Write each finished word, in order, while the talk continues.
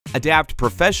Adapt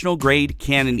professional-grade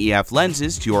Canon EF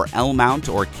lenses to your L-mount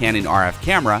or Canon RF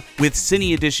camera with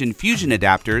Cine Edition Fusion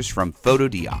adapters from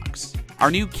Fotodiox. Our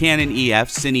new Canon EF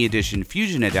Cine Edition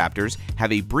Fusion adapters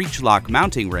have a breech lock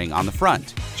mounting ring on the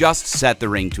front. Just set the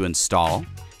ring to install,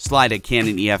 slide a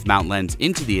Canon EF mount lens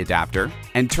into the adapter,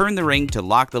 and turn the ring to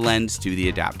lock the lens to the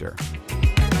adapter.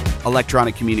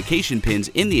 Electronic communication pins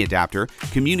in the adapter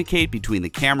communicate between the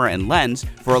camera and lens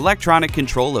for electronic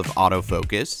control of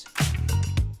autofocus,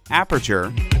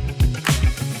 aperture,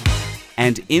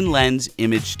 and in-lens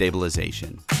image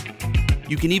stabilization.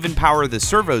 You can even power the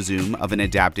servo zoom of an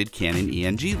adapted Canon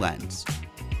ENG lens.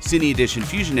 Cine Edition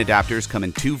Fusion adapters come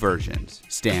in two versions,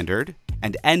 standard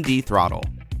and ND throttle,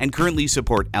 and currently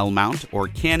support L-mount or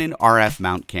Canon RF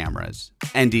mount cameras.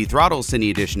 ND throttle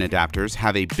Cine Edition adapters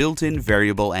have a built-in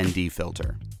variable ND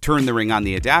filter. Turn the ring on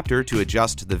the adapter to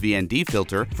adjust the VND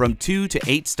filter from 2 to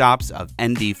 8 stops of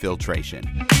ND filtration.